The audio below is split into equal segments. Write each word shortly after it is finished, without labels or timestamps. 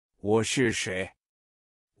我是谁？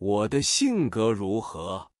我的性格如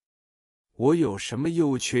何？我有什么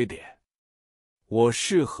优缺点？我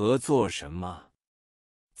适合做什么？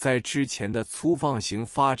在之前的粗放型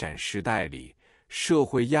发展时代里，社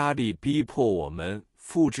会压力逼迫我们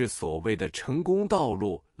复制所谓的成功道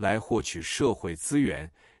路来获取社会资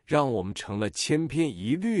源，让我们成了千篇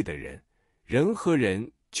一律的人。人和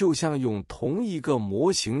人就像用同一个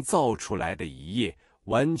模型造出来的一页，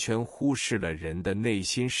完全忽视了人的内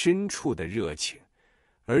心深处的热情，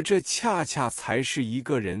而这恰恰才是一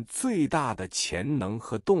个人最大的潜能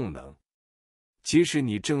和动能。即使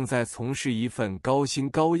你正在从事一份高薪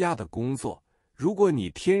高压的工作，如果你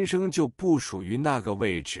天生就不属于那个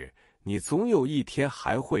位置，你总有一天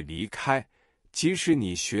还会离开。即使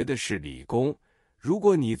你学的是理工，如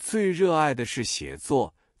果你最热爱的是写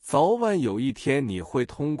作，早晚有一天你会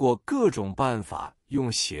通过各种办法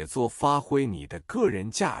用写作发挥你的个人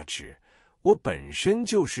价值。我本身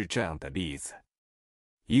就是这样的例子。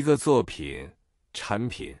一个作品、产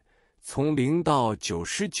品，从0到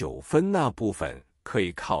99分那部分可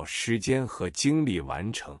以靠时间和精力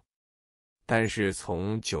完成，但是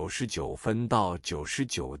从99分到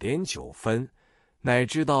99.9分，乃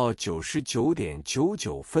至到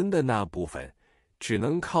99.99分的那部分，只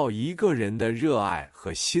能靠一个人的热爱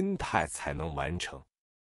和心态才能完成。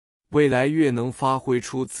未来越能发挥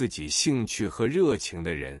出自己兴趣和热情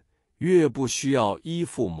的人，越不需要依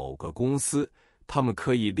附某个公司，他们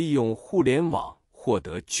可以利用互联网获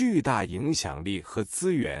得巨大影响力和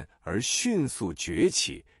资源，而迅速崛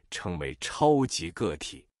起，成为超级个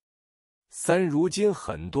体。如今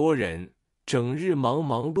很多人整日忙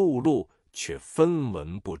忙碌碌，却分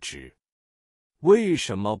文不值。为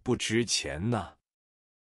什么不值钱呢？